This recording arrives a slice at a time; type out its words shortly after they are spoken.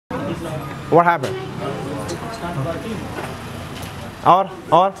What happened? और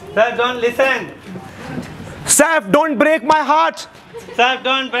Sir, don't listen. Saf, don't break my heart. Sir,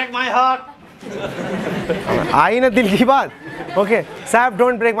 don't break my heart. आई ना दिल की बात. Okay, Saf,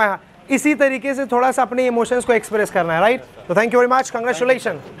 don't break my heart. इसी तरीके से थोड़ा सा अपने इमोशंस को एक्सप्रेस करना है, राइट? तो thank you very much,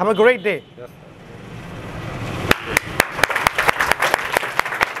 congratulation, have a great day.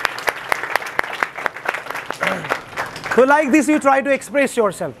 तो like this you try to express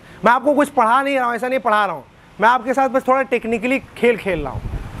yourself. मैं आपको कुछ पढ़ा नहीं रहा हूँ, ऐसा नहीं पढ़ा रहा हूँ, मैं आपके साथ बस थोड़ा टेक्निकली खेल खेल रहा हूँ,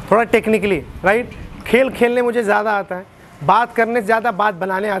 थोड़ा टेक्निकली, राइट? खेल खेलने मुझे ज़्यादा आता है, बात करने से ज़्यादा बात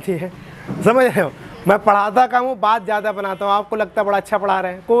बनाने आती है, समझ रहे हो? मैं पढ़ाता कम हूँ, बात ज़्यादा बनाता हूँ. आपको लगता है बड़ा अच्छा पढ़ा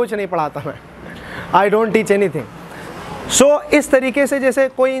रहे हैं, कुछ नहीं पढ़ाता मैं. I don't teach anything. सो इस तरीके से जैसे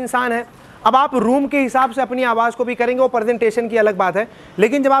कोई इंसान है, अब आप रूम के हिसाब से अपनी आवाज़ को भी करेंगे, वो प्रेजेंटेशन की अलग बात है.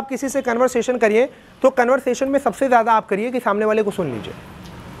 लेकिन जब आप किसी से कन्वर्सेशन करिए तो कन्वर्सेशन में सबसे ज़्यादा आप करिए कि सामने वाले को सुन लीजिए,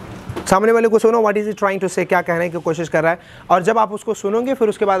 सामने वाले को सुनो, what is it trying to से, क्या कहने की कोशिश कर रहा है. और जब आप उसको सुनोगे फिर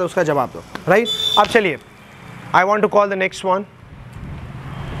उसके बाद उसका जवाब दो, राइट? अब चलिए, I want to call the next one.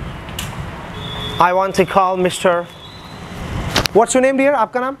 I want to call mister, what's your name dear?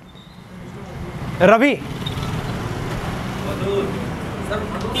 आपका नाम? रवि.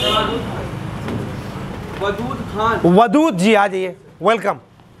 वदूद खान. वदूद जी, आ जाइए, वेलकम,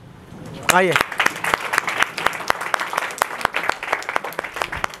 आइए.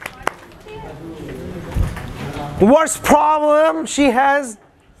 What's problem she has?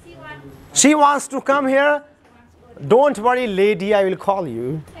 She wants to come here. Don't worry lady, I will call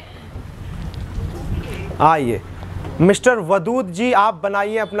you. आइए mister Wadood जी, आप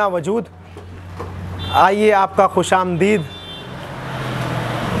बनाइए अपना वजूद. आइए, आपका खुशामदीद.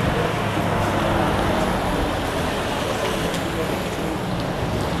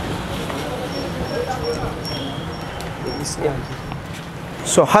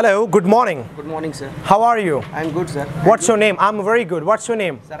 So hello, good morning. Good morning, sir. How are you? I am good, sir. What's your name? I'm very good. What's your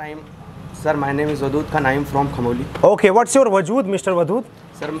name? Sir, my name is Wadud Khan. I am from Khamoli. Okay, what's your वजूद, Mr. Wadood?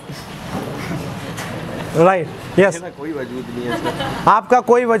 Sir, Right. Yes. मेरा कोई वजूद नहीं है, sir. आपका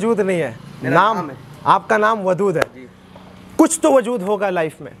कोई वजूद नहीं है. मेरा नाम है. आपका नाम वदूद है. जी. कुछ तो वजूद होगा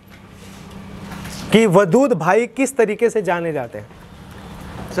लाइफ में कि वदूद भाई किस तरीके से जाने जाते हैं.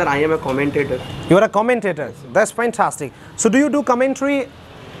 Sir, I am a commentator. You are a commentator. That's fantastic. So do you do commentary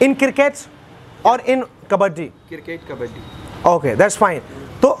in cricket or in kabaddi? Cricket, kabaddi. Okay, that's fine.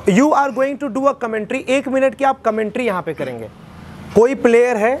 तो you are going to do a commentary. 1 minute की आप commentary यहाँ पे करेंगे. कोई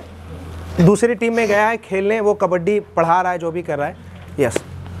player है, दूसरी team में गया है खेलने, वो कबड्डी पढ़ा रहा है, जो भी कर रहा है. Yes.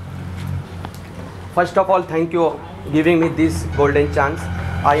 First of all, thank you giving me this golden chance.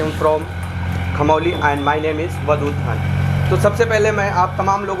 I am from Khamoli and my name is Wadud Khan. तो सबसे पहले मैं आप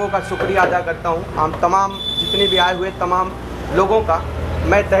तमाम लोगों का शुक्रिया अदा करता हूँ. हम तमाम जितने भी आए हुए तमाम लोगों का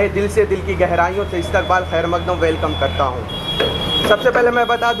मैं तहे दिल से, दिल की गहराइयों से इस्तकबाल खैर मकदम वेलकम करता हूँ. सबसे पहले मैं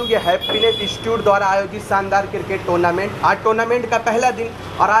बता दूं कि हैप्पीनेस इंस्टीट्यूट द्वारा आयोजित शानदार क्रिकेट टूर्नामेंट, आज टूर्नामेंट का पहला दिन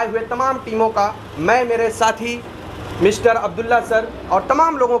और आए हुए तमाम टीमों का मैं, मेरे साथी मिस्टर अब्दुल्ला सर और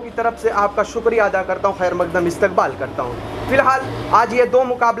तमाम लोगों की तरफ से आपका शुक्रिया अदा करता हूं, खैर मकदम इस्तकबाल करता हूं. फिलहाल आज ये 2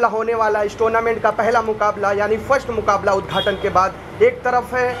 मुकाबला होने वाला, इस टूर्नामेंट का पहला मुकाबला यानी फर्स्ट मुकाबला उद्घाटन के बाद. एक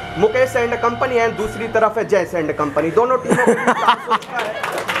तरफ है मुकेश एंड कंपनी एंड दूसरी तरफ है जैस एंड कंपनी. दोनों टीमों के बीच है.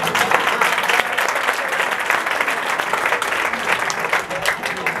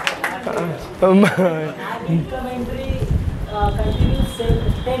 Continues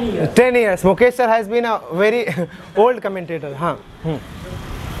 10 years. 10 years. Mukesh sir has been a very old commentator. हाँ.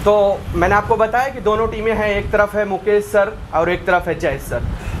 तो मैंने आपको बताया कि दोनों टीमें हैं, एक तरफ है मुकेश सर और एक तरफ है जय सर.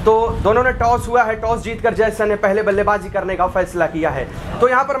 तो दोनों ने टॉस हुआ है, टॉस जीतकर जय सर ने पहले बल्लेबाजी करने का फैसला किया है. तो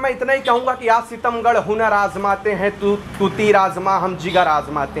यहाँ पर मैं इतना ही कहूँगा कि आज सितमगढ़ हुनर आजमाते हैं, तू तीर आजमा, हम जिगर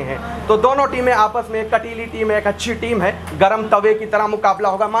आजमाते हैं. तो दोनों टीमें आपस में, एक कटीली टीम है, एक अच्छी टीम है, गरम तवे की तरह मुकाबला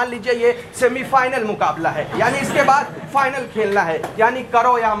होगा. मान लीजिए ये सेमीफाइनल मुकाबला है, यानी इसके बाद फाइनल खेलना है, यानी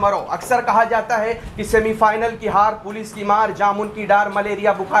करो या मरो. अक्सर कहा जाता है कि सेमीफाइनल की हार, पुलिस की मार, जामुन की डार,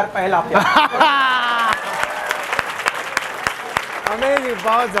 मलेरिया बुखार, पहला प्यार. अमेजिंग,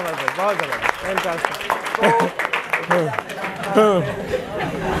 बहुत ज़बरदस्त, बहुत ज़बरदस्त, फैंटास्टिक.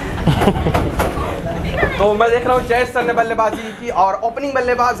 तो मैं देख रहा हूँ जय सर ने बल्लेबाजी की और ओपनिंग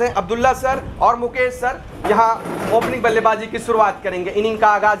बल्लेबाज हैं अब्दुल्ला सर और मुकेश सर. यहाँ ओपनिंग बल्लेबाजी की शुरुआत करेंगे. इनिंग का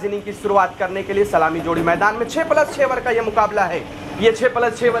आगाज, इनिंग की शुरुआत करने के लिए सलामी जोड़ी मैदान में. 6+6 ओवर का ये मुकाबला है. ये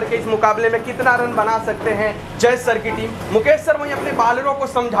 6+6 ओवर के इस मुकाबले में कितना रन बना सकते हैं जय सर की टीम. मुकेश सर वहीं अपने बॉलरों को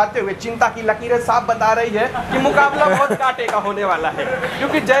समझाते हुए चिंता की लकीरें साफ बता रही है कि मुकाबला बहुत कांटे का होने वाला है,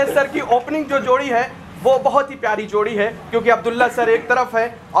 क्योंकि जय सर की ओपनिंग जो जोड़ी है वो बहुत ही प्यारी जोड़ी है, क्योंकि अब्दुल्ला सर एक तरफ है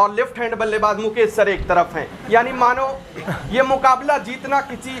और लेफ्ट हैंड बल्लेबाज मुकेश सर एक तरफ हैं। यानी मानो ये मुकाबला जीतना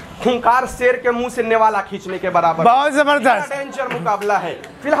किसी खूंखार शेर के मुंह से नेवाला खींचने के बराबर। बहुत जबरदस्त डेंजर मुकाबला है।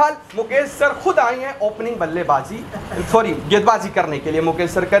 फिलहाल मुकेश सर खुद आए हैं ओपनिंग बल्लेबाजी गेंदबाजी करने के लिए।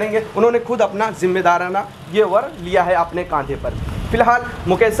 मुकेश सर करेंगे, उन्होंने खुद अपना जिम्मेदाराना ये ओवर लिया है अपने कांधे पर। फिलहाल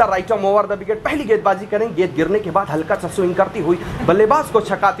Mukesh sir right arm over the wicket पहली गेंदबाजी करेंगे। गेंद गिरने के बाद हल्का सा स्विंग करती हुई बल्लेबाज को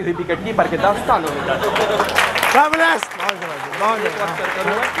छकाती हुई विकेट कीपर के दस्तानों में जाती है।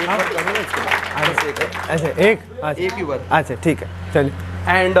 एक ही ओवर। अच्छा ठीक है, चलिए।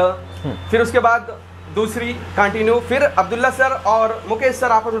 एंड फिर उसके बाद दूसरी कंटिन्यू। फिर अब्दुल्ला सर और मुकेश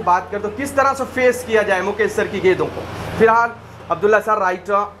सर आपस में बात करते, तो किस तरह से फेस किया जाए मुकेश सर की गेंदों को। फिलहाल अब्दुल्ला सर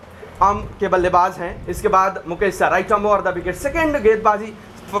राइट आर्म के बल्लेबाज हैं, इसके बाद Mukesh sir right arm over the wicket. Second गेंदबाजी,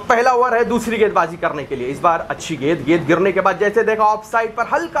 पहला ओवर है दूसरी गेंदबाजी करने के लिए। इस बार अच्छी गेंद गिरने के बाद जैसे देखा ऑफ साइड पर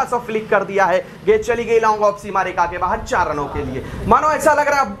हल्का सा फ्लिक कर दिया है, गेंद चली गई लॉन्ग ऑफ सीमा रेखा के बाहर 4 रनों के लिए। मानो ऐसा लग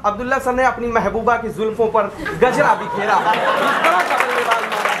रहा है अब्दुल्ला सर ने अपनी महबूबा की जुल्फों पर गजरा बिखेरा है। इस तरह का बल्लेबाज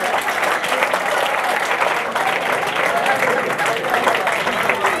मारा है।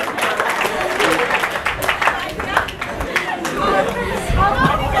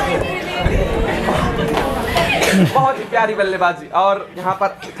 बहुत ही प्यारी बल्लेबाजी। और यहाँ पर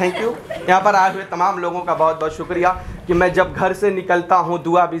थैंक यू, यहाँ पर आए हुए तमाम लोगों का बहुत बहुत शुक्रिया कि मैं जब घर से निकलता हूँ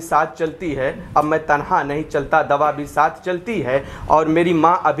दुआ भी साथ चलती है। अब मैं तन्हा नहीं चलता, दवा भी साथ चलती है। और मेरी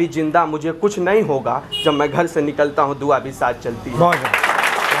माँ अभी जिंदा, मुझे कुछ नहीं होगा, जब मैं घर से निकलता हूँ दुआ भी साथ चलती है।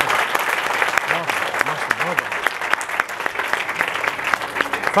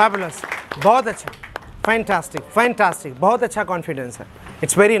 फैबुलस, बहुत अच्छा, फैंटास्टिक फैंटास्टिक, बहुत अच्छा कॉन्फिडेंस है,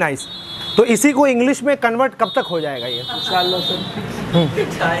 इट्स वेरी नाइस। तो इसी को इंग्लिश में कन्वर्ट कब तक हो जाएगा ये? इंशाल्लाह सर,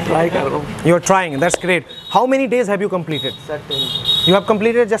 ट्राई कर रहा हूँ। You are trying, that's great. How many days have you completed? Sir 10। You have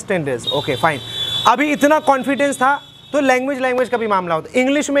completed just 10 days, okay fine. अभी इतना कॉन्फिडेंस था तो लैंग्वेज का भी मामला होता है।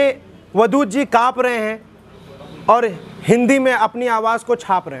 इंग्लिश में वदूद जी काँप रहे हैं और हिंदी में अपनी आवाज़ को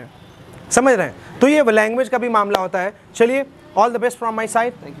छाप रहे हैं, समझ रहे हैं? तो ये लैंग्वेज का भी मामला होता है। चलिए, all the best from my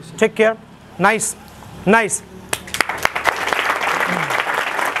side, take care, nice nice.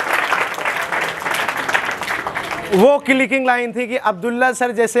 वो क्लिकिंग लाइन थी कि अब्दुल्ला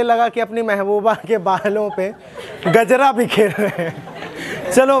सर जैसे लगा कि अपनी महबूबा के बालों पे गजरा बिखेर रहे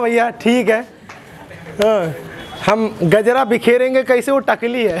हैं। चलो भैया ठीक है, हाँ, हम गजरा बिखेरेंगे कैसे, वो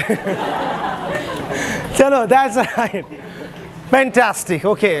टकली है। चलो, that's right, fantastic,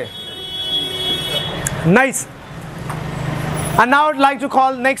 okay, nice. And now I'd like to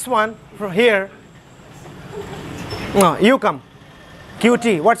call next one from here. You come.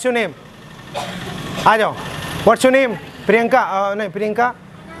 Cutie, what's your name? आ जाओ. What's your name? Priyanka? नहीं, Priyanka.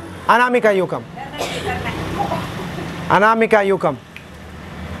 Anamika, you come. Anamika, you come.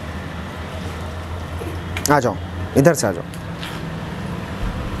 आ जाओ, इधर से आ जाओ.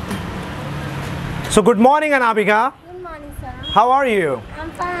 So good morning, Anamika. Good morning, sir. How are you?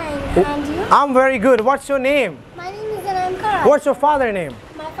 I'm fine. And you? I'm very good. What's your name? My name is Anamika. What's your father's name?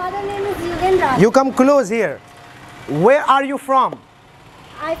 My father's name is Yugandra. You come close here. Where are you from?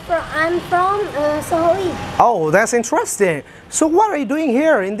 I'm from Sohoi. Oh, that's interesting. So what are you doing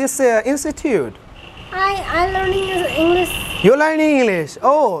here in this institute? I'm learning English. You're learning English.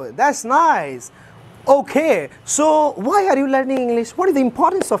 Oh, that's nice. Okay, so why are you learning English? What is the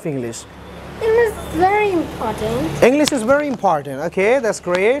importance of English? English is very important. English is very important. Okay, that's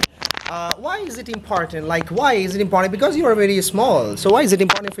great. Why is it important? Like, why is it important? Because you are very small. So why is it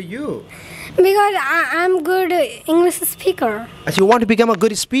important for you? Because I'm good English speaker. As you want to become a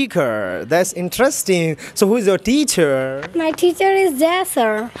good speaker. That's interesting. So who is your teacher? My teacher is there,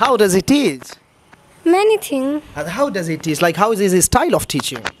 sir. How does he teach? Many things. And how does he teach? Like, how is his style of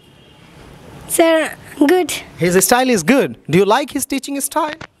teaching? Sir, good. His style is good. Do you like his teaching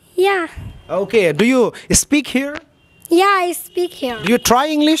style? Yeah. Okay. Do you speak here? Yeah, I speak here. Do you try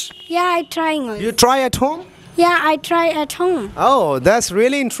English? Yeah, I try English. Do you try at home? Yeah, I try at home. Oh, that's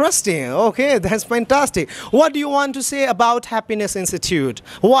really interesting. Okay, that's fantastic. What do you want to say about Happiness Institute?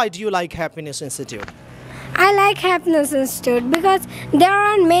 Why do you like Happiness Institute? I like Happiness Institute because there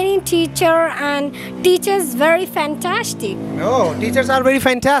are many teachers and teachers very fantastic. Oh, teachers are very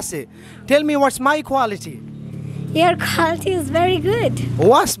fantastic. Tell me, what's my quality? Your quality is very good.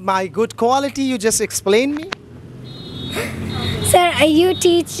 What's my good quality? You just explain me. Sir, you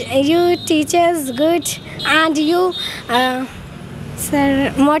teach us good and you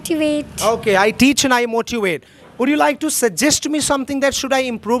sir, motivate. Okay, I teach and I motivate. Would you like to suggest me something that should I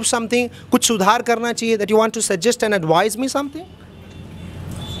improve something? कुछ सुधार करना चाहिए, that you want to suggest and advise me something?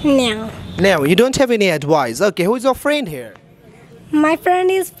 No. No, you don't have any advice. Okay, who is your friend here? My friend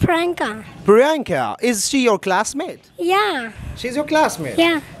is Pranka. Priyanka. Is she your classmate? Yeah. She's your classmate?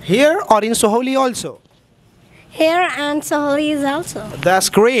 Yeah. Here or in Soholi also? Here and Sohli is also. That's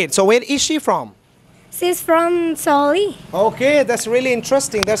great. So where is she from? She's from Sohli. Okay, that's really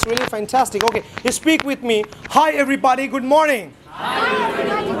interesting. That's really fantastic. Okay, you speak with me. Hi everybody, good morning. Hi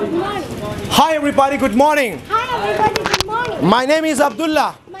everybody, good morning. Hi everybody, good morning. Hi everybody, good morning. My name is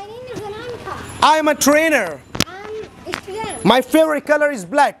Abdullah. My name is Ananka. I am a trainer. I'm a student. My favorite color is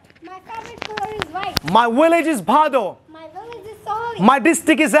black. My favorite color is white. My village is Bhado. My village is Sohli. My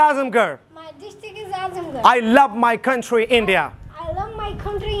district is Azamgarh. My district is Azamgarh. I love my country, India. I love my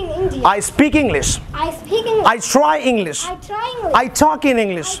country in India. I speak English. I speak English. I try English. I try English. I talk in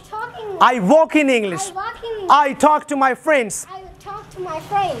English. I talk English. I walk in English. I walk in English. I talk to my friends. I talk to my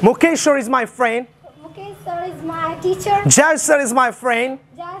friend. Mukesh sir is my friend. Mukesh sir is my teacher. Jai sir is my friend.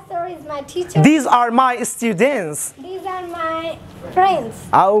 Jai sir is my teacher. These are my students. These are my friends.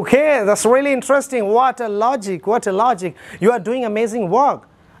 Okay, that's really interesting. What a logic, what a logic. You are doing amazing work.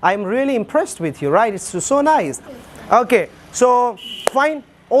 I'm really impressed with you, right? It's so nice. Okay, so fine.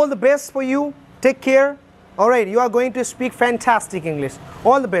 All the best for you. Take care. All right, you are going to speak fantastic English.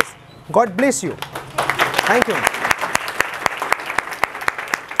 All the best. God bless you. Thank you.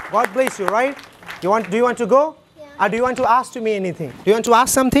 God bless you, right? Do you want to go? Yeah. Or do you want to ask to me anything? Do you want to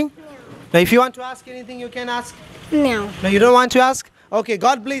ask something? No. Now, if you want to ask anything, you can ask. No. No, you don't want to ask? Okay,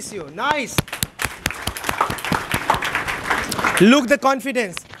 God bless you. Nice. Look the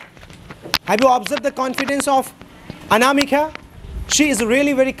confidence. Have you observed the confidence of Anamika? She is a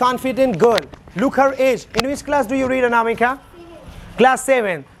really very confident girl. Look her age. In which class do you read, Anamika? Class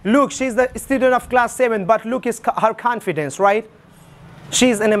 7. Look, she's the student of class 7, but look her confidence, right? She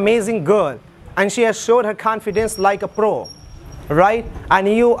is an amazing girl and she has showed her confidence like a pro, right? And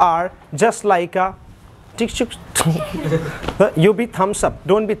you are just like a you be thumbs up,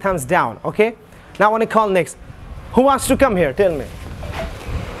 don't be thumbs down, okay? Now I want to call next. Who wants to come here? Tell me.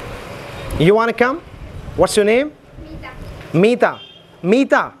 You want to come? What's your name? Meeta.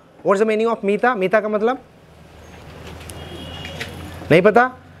 Meeta. What's the meaning of Meeta? Meeta का मतलब? नहीं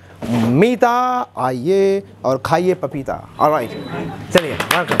पता? मीता आइए और खाइए पपीता. All right. चलिए.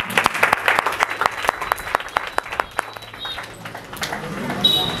 Welcome.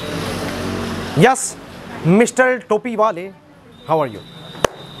 Yes, Mr. Topi Wale. How are you?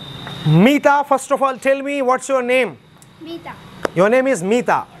 Meeta, first of all, tell me what's your name? Meeta. Your name is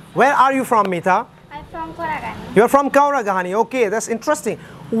Meeta. Where are you from, Meeta? I'm from Koragani. You are from Kauragahani. Okay, that's interesting.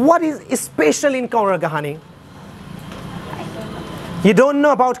 What is special in Kauragahani? You don't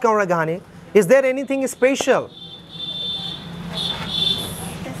know about Kauragahani. Is there anything special?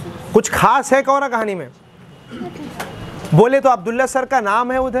 कुछ खास है Kauragahani में? बोले तो Abdullah sir का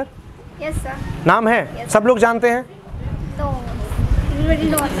नाम है उधर? Yes, sir. नाम है? सब लोग जानते हैं? No. Everybody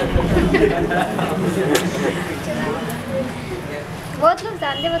knows. बहुत लोग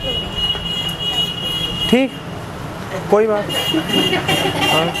जानते, बहुत लोग नहीं. ठीक, कोई बात.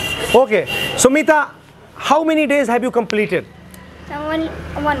 Okay, so Meeta, how many days have you completed? One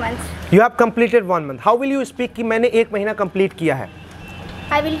month. You have completed 1 month. How will you speak कि मैंने 1 महीना complete किया है?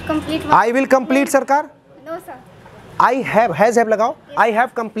 I will complete one. I will complete सरकार? No, sir. I have, has have लगाओ. I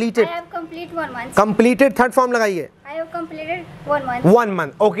have completed. I have completed 1 month. Completed third form लगाइए. I have completed 1 month. 1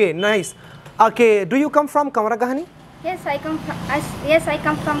 month. Okay, nice. Okay, do you come from Kauragahani? Yes, I come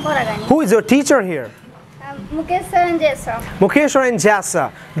from Koragani. Who is your teacher here? Mukesh sir and Jay sir. Mukesh and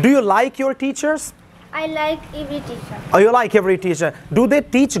Jasa. Do you like your teachers? I like every teacher. Or you like every teacher? Do they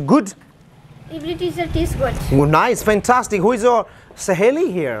teach good? Every teacher teaches good. Oh, nice, fantastic. Who is your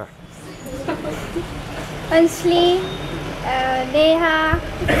Saheli here? Anshli, Neha,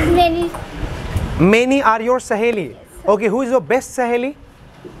 many. Many are your Saheli. Okay, who is your best Saheli?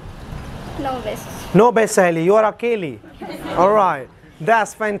 No best. No best Saheli, you are Akeli. Alright,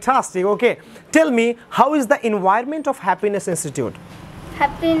 that's fantastic. Okay, tell me, how is the environment of Happiness Institute?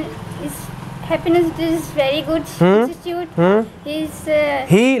 Happiness is very good institute. He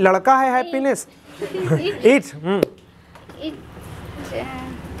ladka hai Happiness. It.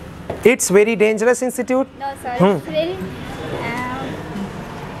 It's very dangerous institute. No sir, it's very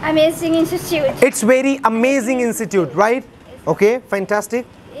amazing institute. It's very amazing institute, right? Okay, fantastic.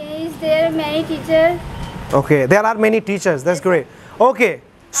 Is there many teachers? Okay, there are many teachers. That's great. Okay,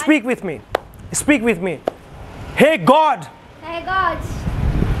 speak with me. Speak with me. Hey God, Hey God,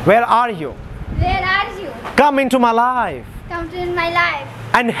 where are you? where are you? Come into my life Come to my life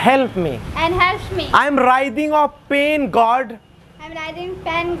and help me. and help me. I'm writhing of pain, God. I'm riding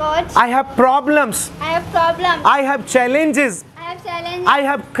pen, God. I have problems. I have problems. I have challenges. I have challenges. I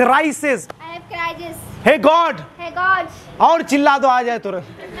have crisis. I have crisis. Hey God, Hey God. और चिल्ला दो आ जाए तुरंत,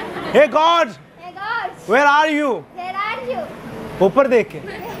 हे God Hey God. Where are you, Where are you? ऊपर देख के,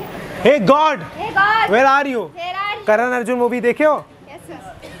 हे God Hey God. Where are you. Where are you? Karan Arjun movie देखे हो, Yes, sir.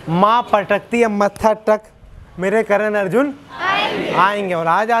 माँ पटकती है मत्था टक, मेरे करण अर्जुन आएंगे। आएंगे और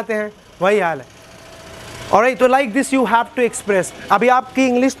आ जाते हैं, वही हाल है। और तो like this you have to express. अभी आपकी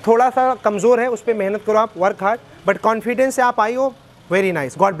इंग्लिश थोड़ा सा कमज़ोर है, उस पर मेहनत करो आप, वर्क हार्ड, बट कॉन्फिडेंस से आप आई हो, very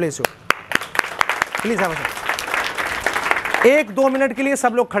nice, God bless you. Please have a 1-2 minute के लिए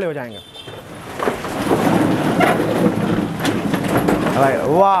सब लोग खड़े हो जाएंगे।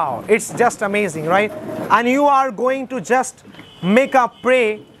 Wow, it's just amazing, right? And you are going to just make a pray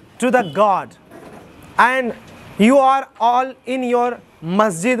to the God, and you are all in your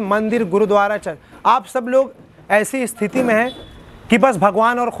मस्जिद, मंदिर, gurdwara, church. आप सब लोग ऐसी स्थिति में हैं कि बस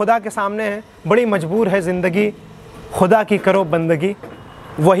भगवान और खुदा के सामने हैं, बड़ी मजबूर है ज़िंदगी, खुदा की करो बंदगी,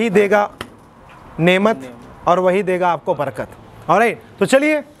 वही देगा नेमत और वही देगा आपको बरकत। ऑलराइट, तो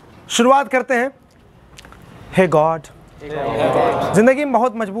चलिए शुरुआत करते हैं। हे गॉड, जिंदगी में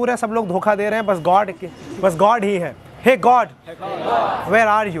बहुत मजबूर है, सब लोग धोखा दे रहे हैं, बस गॉड ही है। हे God, where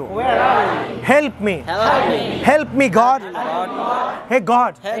are you, help me God. Hey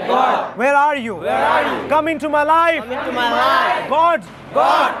God, where are you, come into my life. God,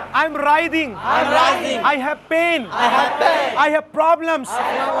 I am writhing. I have pain. I have problems.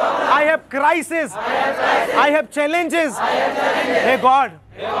 I have crisis. I have challenges. Hey God,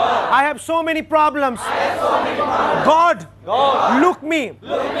 I have so many problems. God, look me.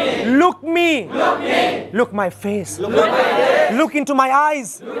 Look my face. Look into my eyes.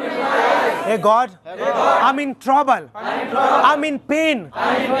 Hey God, I'm in trouble. I'm in pain.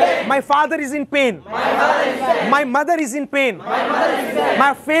 My father is in pain. My mother is in pain.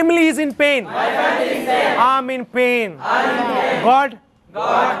 My family is in pain. I'm in pain. God,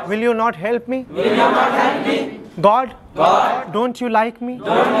 will you not help me? God, don't you like me?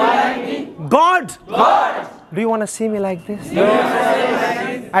 God, do you want to see me like this?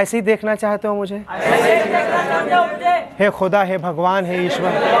 ऐसे ही देखना चाहते हो मुझे? हे खुदा, हे भगवान, हे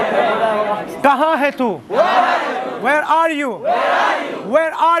ईश्वर, कहाँ है तू? Where are you?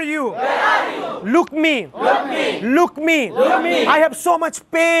 Where are you? Look me. I have so much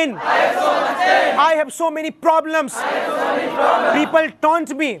pain. I have so many problems. People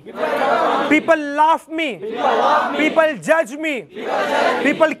taunt me. People laugh me. People judge me.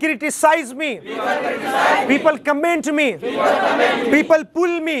 People criticize me. People comment me. People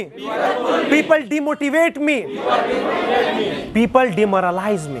pull me. People demotivate me. People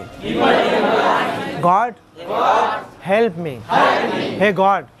demoralize me. God, help me. Hey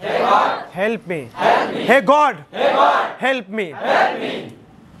God, help me. Hey God, help me.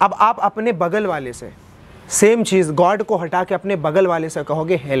 अब आप अपने बगल वाले से same चीज़, God को हटा के अपने बगल वाले से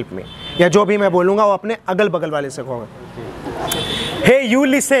कहोगे हेल्प मी, या जो भी मैं बोलूँगा वो अपने अगल बगल वाले से कहोगे। हे यू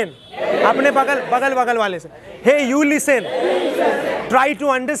लिसन, अपने बगल वाले से, हे you listen, try to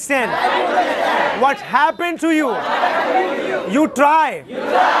understand what happened to you. You try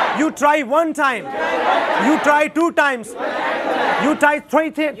one time, you try 2 times, you try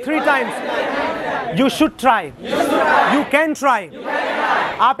 3 times. You should try, you can try.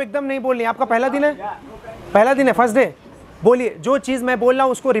 आप एकदम नहीं बोल रही, आपका पहला दिन है, फर्स्ट डे। बोलिए, जो चीज़ मैं बोल रहा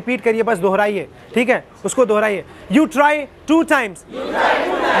हूँ उसको रिपीट करिए, बस दोहराइए, ठीक है, उसको दोहराइए। You try 2 times,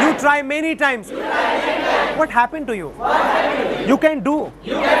 you try many times. What happened to you? You can do,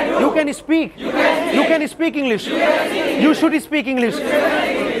 you can speak, you can speak English, you should speak English.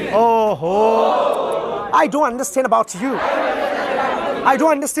 Oh, I don't understand about you.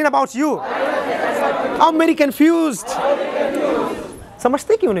 I'm very confused.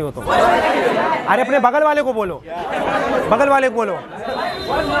 समझते क्यों नहीं हो तुम? अरे अपने बगल वाले को बोलो,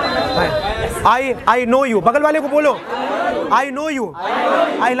 I know you, बगल वाले को बोलो, I know you,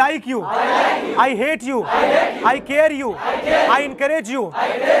 I like you, I hate you, I care you, I encourage you,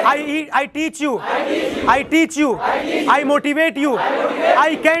 I teach you, I motivate you,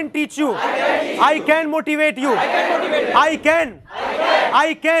 I can teach you, I can motivate you, I can,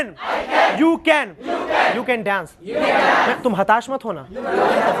 you can dance. तुम हताश मत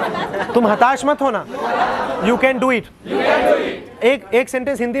होना, you can do it. एक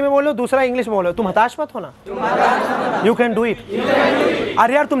sentence Hindi में बोलो, दूसरा English में बोलो, तुम हताश मत होना, you can do it.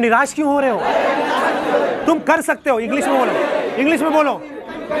 अरे यार तुम निराश क्यों हो रहे हो? तुम कर सकते हो, इंग्लिश में बोलो।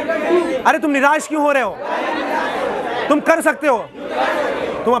 अरे तुम निराश क्यों हो रहे हो? तुम कर सकते हो,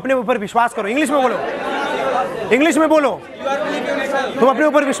 तुम अपने ऊपर विश्वास करो, इंग्लिश में बोलो, तुम अपने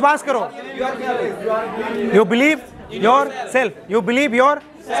ऊपर विश्वास करो। You believe yourself.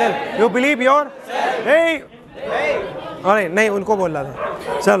 Hey, नहीं उनको बोल रहा था,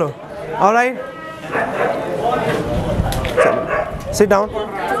 चलो, alright, Sit down.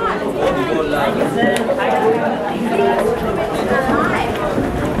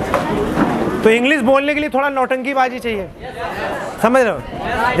 तो इंग्लिश बोलने के लिए थोड़ा नौटंकी बाजी चाहिए, समझ रहे हो?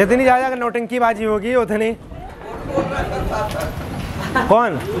 जितनी ज़्यादा नौटंकी बाजी होगी उतनी।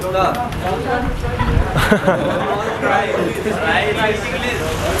 कौन?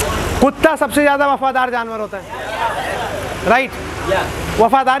 कुत्ता सबसे ज़्यादा वफादार जानवर होता है, राइट?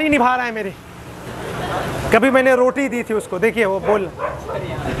 वफादारी निभा रहा है मेरी। कभी मैंने रोटी दी थी उसको, देखिए वो बोल,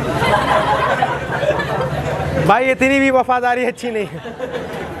 भाई इतनी भी वफादारी अच्छी नहीं है,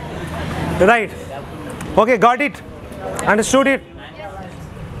 right? Okay, got it, understood it,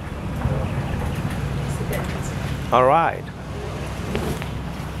 alright.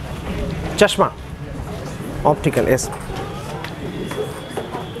 चश्मा, optical, yes.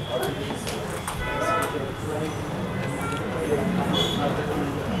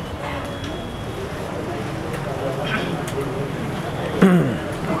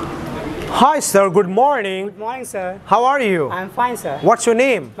 Hi sir, good morning. Good morning, sir. How are you? I'm fine, sir. What's your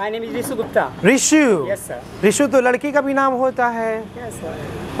name? My name is Rishu Gupta. Rishu. Yes, sir. Rishu तो लड़की का भी नाम होता है। Yes, sir.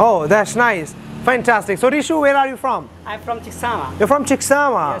 Oh, that's nice. Fantastic. So Rishu, where are you from? I'm from Chiksama. You're from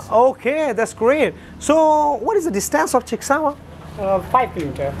Chiksama. Yes, sir. Okay, that's great. So what is the distance of Chiksama? 5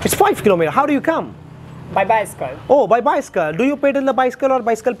 kilometers. It's 5 kilometers. How do you come? By bicycle. Oh, by bicycle. Do you pedal the bicycle or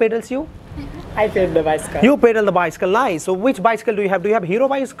bicycle pedals you? I pedal the bicycle. You pedal the bicycle, nice. So which bicycle do you have? Do you have Hero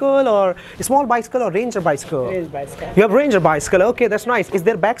bicycle or small bicycle or Ranger bicycle? Range bicycle. You have Ranger bicycle. Okay, that's nice. Is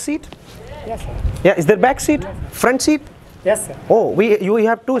there back seat? Yes, sir. Yeah, is there back seat? Front seat? Yes, sir. Oh, you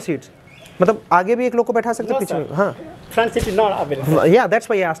have 2 seats. मतलब आगे भी एक लोग को बैठा सकते No, पीछे sir. भी, हाँ. Front seat is not available. Yeah, that's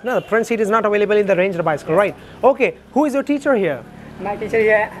why I asked. No, the front seat is not available in the Ranger bicycle, right? Okay, who is your teacher here? My teacher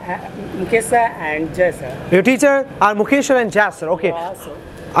here, Mukesh sir and Jay sir. Your teacher are Mukesh sir and Jas sir. Okay, Also.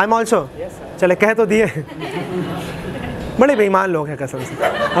 I'm also. Yes, sir. चले कह तो दिए। बड़े बेईमान लोग हैं कसम से।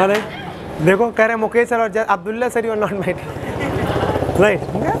 हाँ नहीं, देखो कह रहे मुकेश सर और Abdullah sir you are not my right.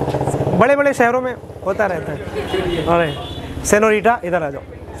 बड़े बड़े शहरों में होता रहता है। और सेनोरिटा इधर आ जाओ।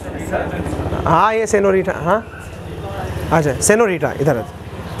 हाँ ये सेनोरिटा, हाँ अच्छा सेनोरिटा इधर आ जाओ।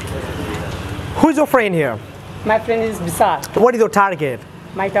 Who is your friend here? My friend is Vishal. What is your target?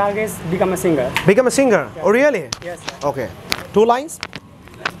 My target is become a singer. Become a singer. Oh really? Yes, sir. Okay. 2 lines.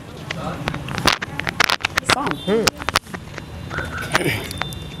 Song.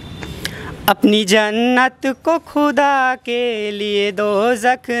 अपनी जन्नत को खुदा के लिए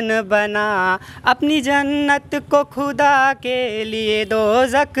दोज़ख न बना, अपनी जन्नत को खुदा के लिए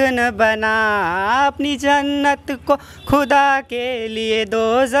दोज़ख न बना, अपनी जन्नत को खुदा के लिए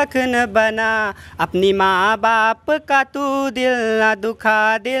दोज़ख न बना, अपनी माँ बाप का तू दिल न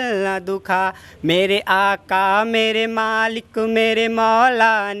दुखा, दिल न दुखा, मेरे आका मेरे मालिक मेरे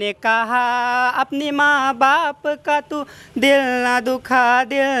मौला ने कहा, अपनी माँ बाप का तू दिल न दुखा,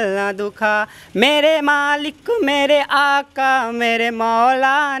 दिल न दुखा, मेरे मालिक मेरे आका मेरे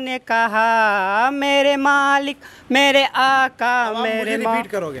मौला ने कहा, मेरे मालिक मेरे आका मेरे मौला।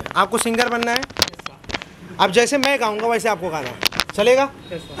 रिपीट करोगे, आपको सिंगर बनना है। अब जैसे मैं गाऊंगा वैसे आपको गाना चलेगा।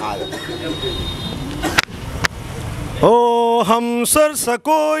 ओ हम सर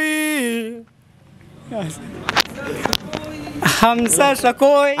सकोई, हम सर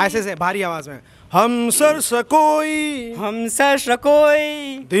सकोई, ऐसे से भारी आवाज में, हम सर सकोई, हम सर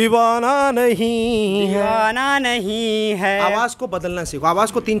सकोई दीवाना नहीं है। दीवाना नहीं है। आवाज को बदलना सीखो,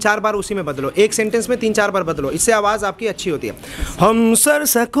 आवाज को 3-4 बार उसी में बदलो, एक सेंटेंस में 3-4 बार बदलो, इससे आवाज आपकी अच्छी होती है। हम सर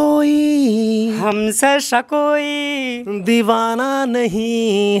सकोई, हम सर सकोई दीवाना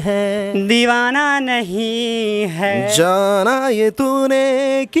नहीं है, दीवाना नहीं है, जाना ये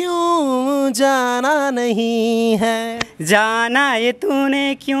तूने क्यों जाना नहीं है, जाना ये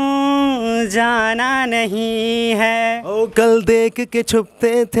तूने क्यों जाना नहीं है। ओ कल देख के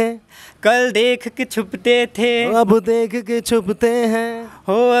छुपते थे, कल देख के छुपते थे, अब देख के छुपते हैं,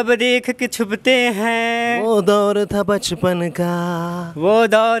 हो अब देख के छुपते हैं, वो दौर था बचपन का, वो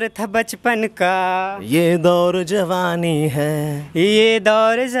दौर था बचपन का, ये दौर जवानी है, ये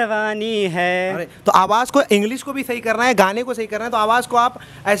दौर जवानी है। अरे तो आवाज़ को इंग्लिश को भी सही करना है, गाने को सही करना है, तो आवाज़ को आप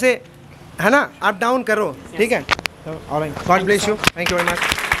ऐसे है ना अप डाउन करो, ठीक है। God bless you, thank you very much.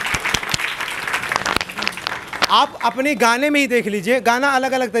 आप अपने गाने में ही देख लीजिए, गाना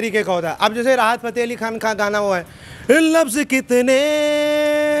अलग अलग तरीके का होता है। अब जैसे राहत फ़तेह अली खान का गाना वो है, लफ्ज़ कितने,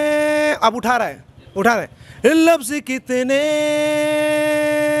 अब उठा रहा है, लफ्ज़ कितने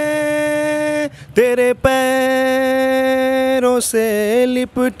तेरे पैरों से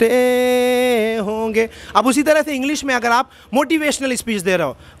लिपटे होंगे। अब उसी तरह से इंग्लिश में अगर आप मोटिवेशनल स्पीच दे रहे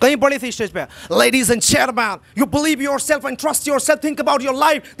हो कहीं बड़े से स्टेज पे, ladies and gentleman, you believe yourself and trust yourself, think about your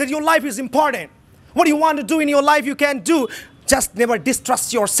life, that your life is important, What you want to do in your life, you can do. Just never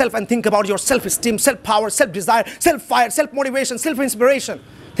distrust yourself and think about your self-esteem, self-power, self-desire, self-fire, self-motivation, self-inspiration.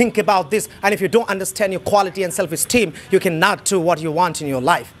 Think about this, and if you don't understand your quality and self-esteem, you cannot do what you want in your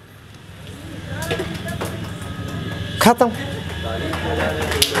life. खत्म.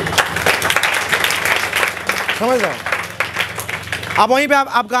 समझ रहे हो? अब वहीं पे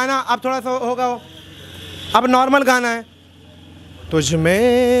आप गाना, अब थोड़ा सा होगा वो, अब नॉर्मल गाना है. तुझ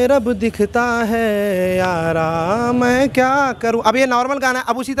में रब दिखता है यारा मैं क्या करूं. अब ये नॉर्मल गाना है.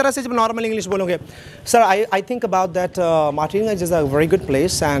 अब उसी तरह से जब नॉर्मल इंग्लिश बोलोगे, sir I think about that Martinganj is a very good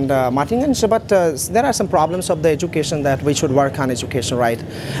place and Martinganj, but there are some problems of the education that we should work on education, right,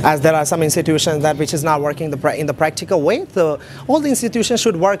 as there are some institutions that which is not working in the practical way. तो all the institution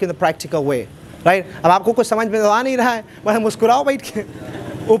should work in the practical way, right. अब आपको कुछ समझ में तो आ नहीं रहा है, बस मुस्कुराओ बैठ के.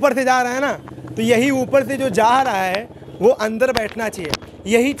 ऊपर से जा रहा है ना, तो यही ऊपर से जो जा रहा है वो अंदर बैठना चाहिए.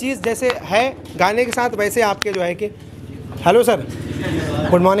 यही चीज़ जैसे है गाने के साथ, वैसे आपके जो है कि हेलो सर,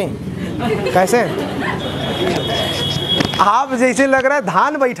 गुड मॉर्निंग, कैसे हैं आप? जैसे लग रहा है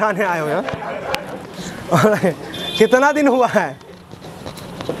धान बैठाने आए हो यार. कितना दिन हुआ है?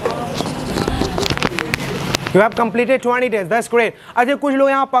 You have completed 20 days. That's great. अच्छा, कुछ लोग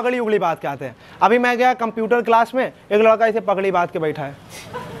यहाँ पगड़ी उगली बात के आते हैं. अभी मैं गया कंप्यूटर क्लास में, एक लड़का इसे पगड़ी बात के बैठा है.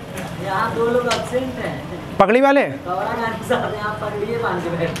 यहाँ 2 लोग एब्सेंट हैं. पगड़ी वाले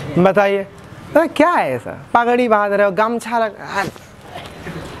बताइए क्या है ऐसा? पगड़ी बांध रहे हो, गमछा रख.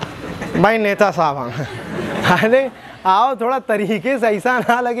 भाई नेता साहब, अरे आओ थोड़ा तरीके से, ऐसा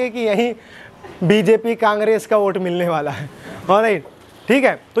ना लगे कि यहीं बीजेपी कांग्रेस का वोट मिलने वाला है. ऑलराइट, ठीक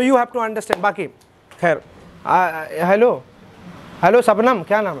है. तो यू हैव टू अंडरस्टैंड. बाकी खैर, हेलो हेलो शबनम,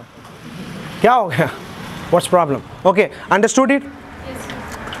 क्या नाम है? क्या हो गया? What's problem? Okay, understood it.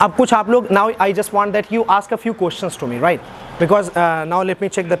 अब कुछ आप लोग, now I just want that you ask a few questions to me, right, because now let me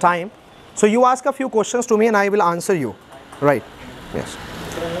check the time. So you ask a few questions to me and I will answer you, right. Yes,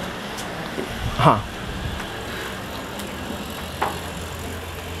 हाँ.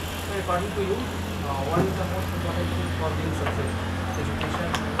 According to you, what is the most important thing for being successful? Education,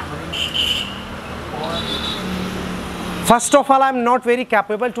 money, or First of all, I am not very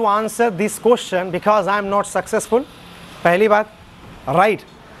capable to answer this question because I am not successful. पहली बात, right.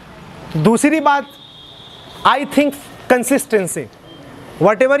 दूसरी बात, I think consistency.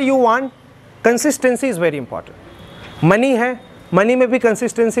 Whatever you want, consistency is very important. Money है, money में भी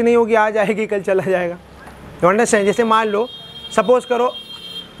consistency नहीं होगी, आ जाएगी कल चला जाएगा. You understand? जैसे मान लो, सपोज करो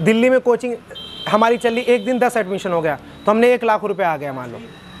दिल्ली में कोचिंग हमारी चली, एक दिन 10 एडमिशन हो गया, तो हमने 1 लाख रुपए आ गया, मान लो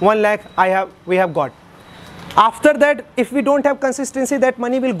 1 lakh we have got. After that, if we don't have consistency, that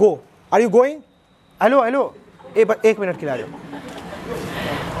money will go. Are you going? Hello, hello. एक मिनट के लिए आ जाओ.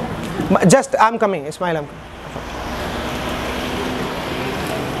 Just I'm coming. Ismail, I'm coming.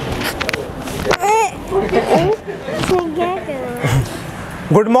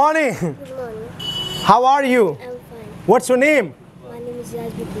 Good morning. Good morning. How are you? I'm fine. What's your name? My name is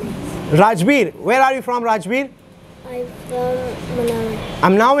Rajbir. Rajbir. Where are you from, Rajbir? I'm from Manawa.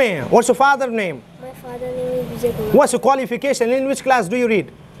 I'm Nawe. What's your father's name? My father's name is Vijay Kumar. What's your qualification? In which class do you read?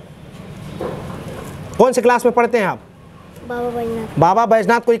 कौन से class में पढ़ते हैं आप? बाबा बैजनाथ. बाबा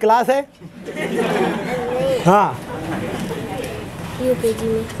बैजनाथ कोई class है? हाँ. UKG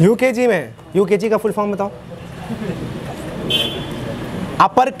में. यूकेजी में. यूकेजी का फुल फॉर्म बताओ.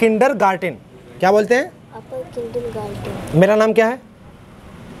 अपर किंडर गार्डन. क्या बोलते हैं? अपर किंडरगार्टन. मेरा नाम क्या है?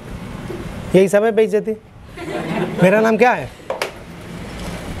 यही सब है बेइज्जती. मेरा नाम क्या है?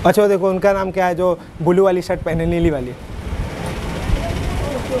 अच्छा देखो उनका नाम क्या है जो ब्लू वाली शर्ट पहने, नीली वाली.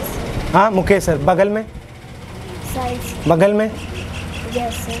 हाँ मुकेश सर. बगल में? साइंस. बगल में?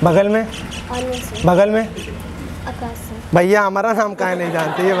 Yes sir. बगल में? आनंद सर. बगल में? आकाश सर. भैया हमारा नाम कहाँ नहीं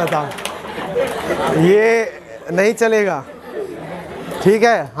जानते ये बताओ. ये नहीं चलेगा, ठीक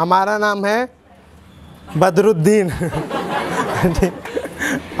है. हमारा नाम है बदरुद्दीन.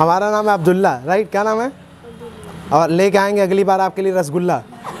 हमारा नाम है अब्दुल्ला, राइट. क्या नाम है? और लेके आएंगे अगली बार आपके लिए रसगुल्ला,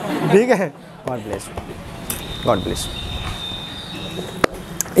 ठीक है. God bless, God bless.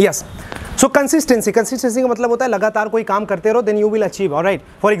 Yes. सो कंसिस्टेंसी. कंसिस्टेंसी का मतलब होता है लगातार कोई काम करते रहो, then you will achieve. Alright.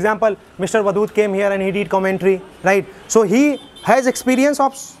 For example mister Wadood came here and he did commentary, right. So he has experience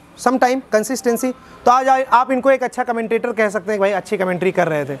of some time consistency. तो आज आप इनको एक अच्छा कमेंटेटर कह सकते हैं, भाई अच्छी कमेंट्री कर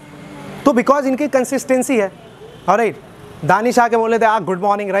रहे थे, तो बिकॉज इनकी कंसिस्टेंसी है. ऑलराइट. दानिश आके बोले थे गुड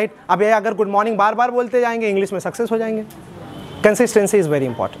मॉर्निंग, राइट. अब ये अगर गुड मॉर्निंग बार बार बोलते जाएंगे, इंग्लिश में सक्सेस हो जाएंगे. Consistency is very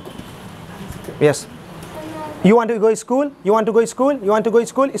important. Yes. You want to go school, you want to go school, you want to go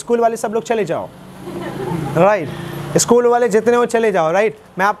school. School वाले सब लोग चले जाओ, राइट. स्कूल वाले जितने हो चले जाओ, राइट.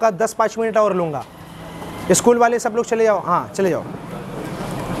 मैं आपका 10-5 मिनट और लूँगा. स्कूल वाले सब लोग चले जाओ. हाँ चले जाओ.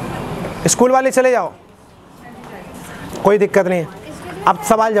 स्कूल वाले चले जाओ, कोई दिक्कत नहीं है। अब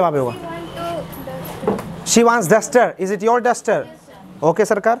सवाल जवाब होगा। She wants duster, is it your duster? Okay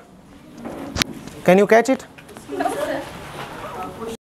सरकार, कैन यू कैच इट?